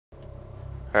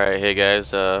Alright, hey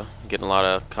guys, getting a lot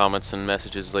of comments and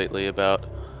messages lately about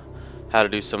how to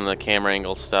do some of the camera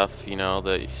angle stuff, you know,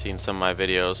 that you've seen in some of my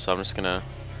videos, so I'm just gonna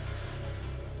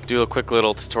do a quick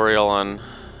little tutorial on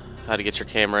how to get your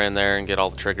camera in there and get all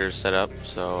the triggers set up,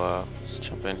 so let's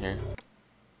jump in here.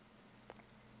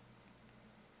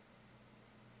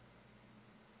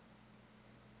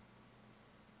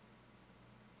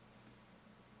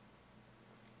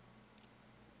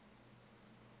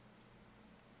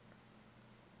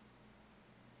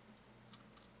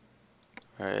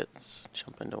 Alright, let's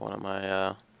jump into one of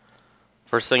my,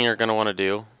 first thing you're gonna want to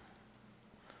do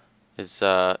is,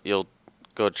 you'll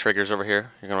go to triggers over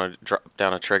here. You're gonna drop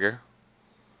down a trigger.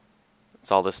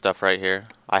 It's all this stuff right here.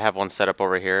 I have one set up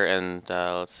over here, and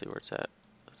let's see where it's at.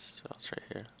 It's right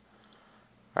here.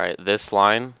 Alright, this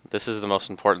line, this is the most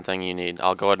important thing you need.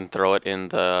 I'll go ahead and throw it in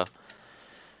the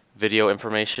video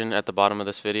information at the bottom of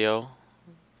this video.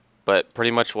 But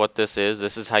pretty much what this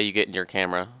is how you get in your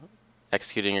camera.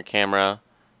 Executing your camera.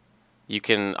 You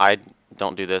can, I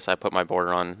don't do this, I put my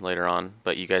border on later on,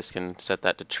 but you guys can set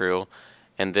that to true.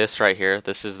 And this right here,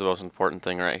 this is the most important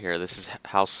thing right here. This is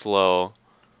how slow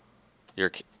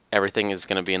everything is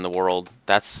going to be in the world.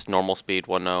 That's normal speed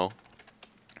 1.0.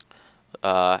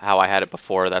 How I had it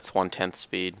before, that's 1/10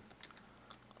 speed.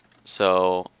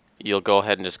 So you'll go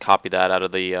ahead and just copy that out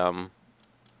of the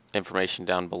information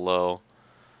down below.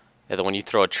 And then when you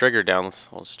throw a trigger down,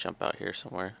 I'll just jump out here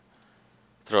somewhere.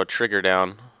 Throw a trigger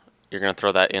down, you're going to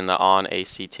throw that in the on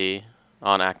ACT,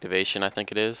 on activation I think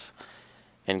it is,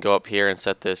 and go up here and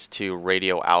set this to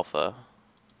radio alpha.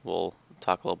 We'll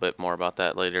talk a little bit more about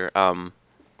that later.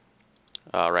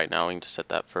 Right now we can just set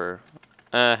that for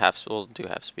we'll do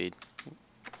half speed.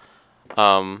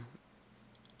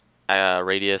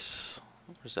 Radius,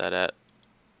 where's that at?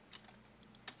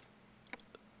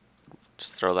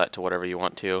 Just throw that to whatever you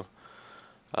want to.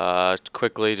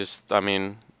 Quickly, just, I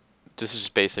mean, this is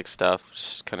just basic stuff,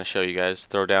 just kind of show you guys.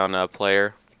 Throw down a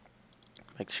player,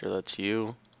 make sure that's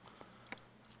you.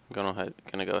 I'm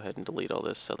gonna go ahead and delete all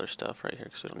this other stuff right here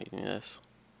because we don't need any of this.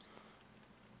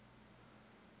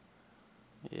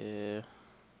 Yeah,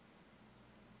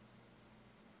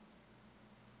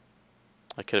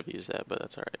 I could have used that, but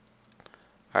that's alright.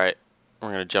 Alright,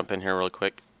 we're gonna jump in here real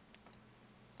quick.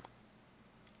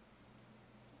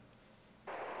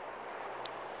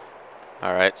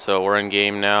 Alright, so we're in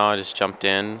game now. I just jumped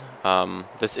in.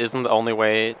 This isn't the only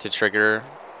way to trigger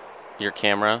your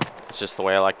camera. It's just the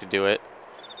way I like to do it.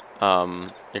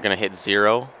 You're going to hit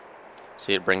 0.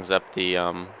 See, it brings up the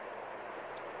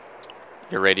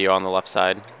your radio on the left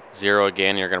side. 0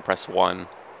 again, you're going to press 1.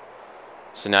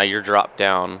 So now you're dropped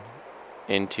down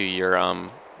into your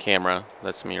camera.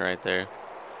 That's me right there.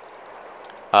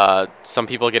 Some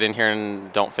people get in here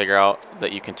and don't figure out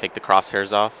that you can take the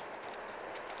crosshairs off.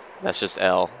 That's just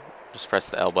L. Just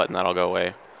press the L button, that'll go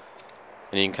away.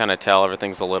 And you can kind of tell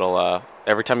everything's a little,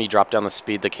 every time you drop down the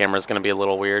speed, the camera's going to be a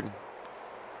little weird.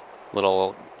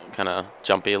 Little kind of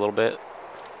jumpy a little bit.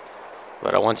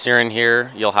 But once you're in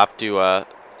here, you'll have to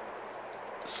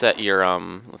set your,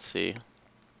 let's see.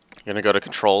 You're going to go to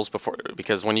controls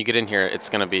because when you get in here, it's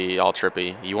going to be all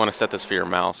trippy. You want to set this for your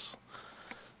mouse.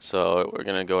 So we're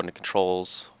going to go into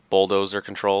controls, bulldozer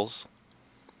controls.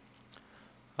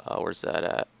 Where's that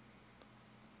at?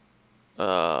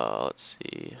 Let's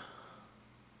see.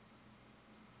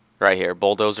 Right here,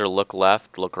 bulldozer, look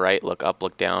left, look right, look up,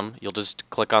 look down. You'll just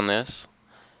click on this,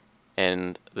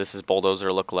 and this is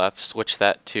bulldozer, look left. Switch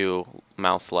that to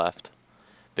mouse left,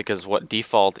 because what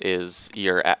default is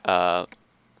your, I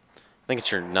think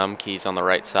it's your num keys on the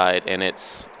right side, and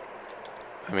it's,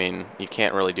 I mean, you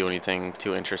can't really do anything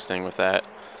too interesting with that.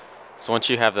 So once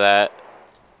you have that,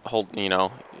 hold, you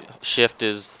know, shift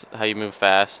is how you move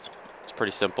fast. It's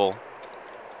pretty simple.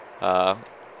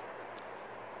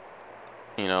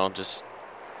 You know, just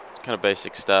kind of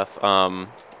basic stuff.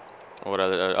 What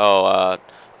other?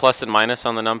 Plus and minus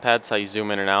on the numpads, how you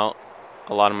zoom in and out.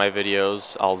 A lot of my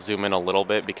videos, I'll zoom in a little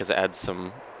bit because it adds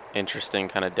some interesting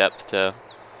kind of depth to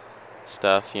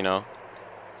stuff. You know,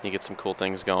 you get some cool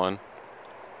things going.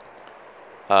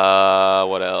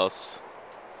 What else?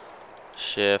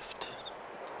 Shift.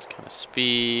 Kind of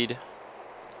speed.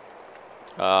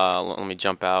 Let me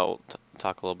jump out,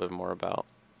 talk a little bit more about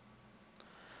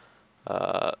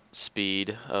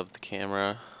speed of the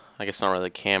camera. I guess not really the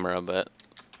camera, but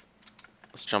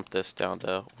let's jump this down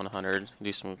to 100.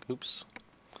 Do some, oops.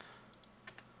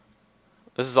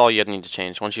 This is all you need to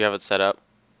change. Once you have it set up,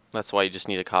 that's why you just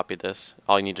need to copy this.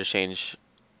 All you need to change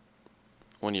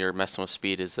when you're messing with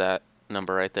speed is that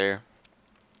number right there.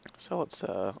 So let's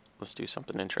do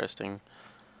something interesting.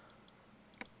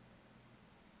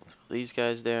 these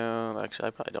guys down. Actually,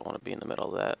 I probably don't want to be in the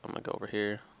middle of that. I'm going to go over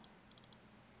here.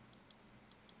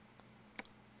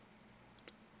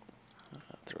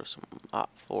 Throw some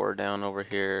op4 down over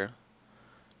here.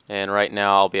 And right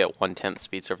now I'll be at 1/10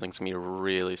 speed, so everything's going to be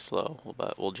really slow.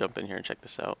 But we'll jump in here and check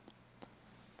this out.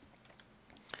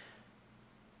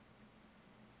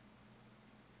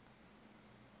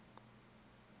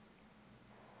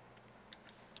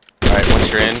 Alright, once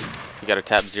you're in, you got to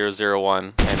tap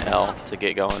 001 and L to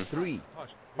get going.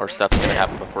 Or stuff's going to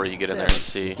happen before you get in there and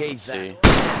see. Let's see.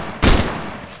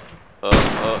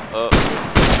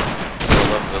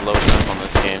 The low temp on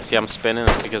this game. See, I'm spinning.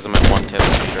 It's because I'm at 1/10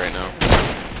 speed right now.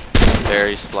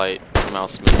 Very slight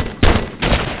mouse movements.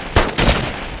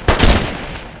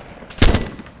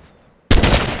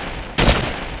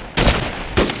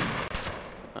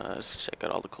 Just check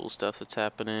out all the cool stuff that's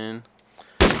happening.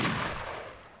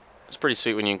 It's pretty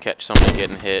sweet when you can catch somebody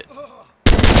getting hit. Like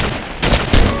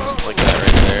that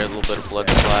right there. A little bit of blood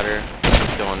splatter.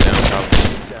 It's going down probably.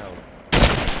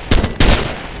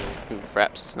 Ooh,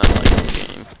 Fraps is not like this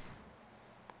game.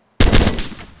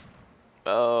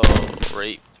 Oh,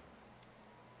 raped.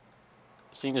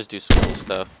 So you can just do some cool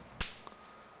stuff.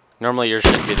 Normally yours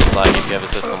shouldn't be this laggy if you have a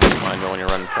system like mine, but when you're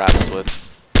running Fraps with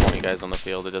 20 guys on the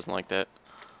field, it doesn't like that.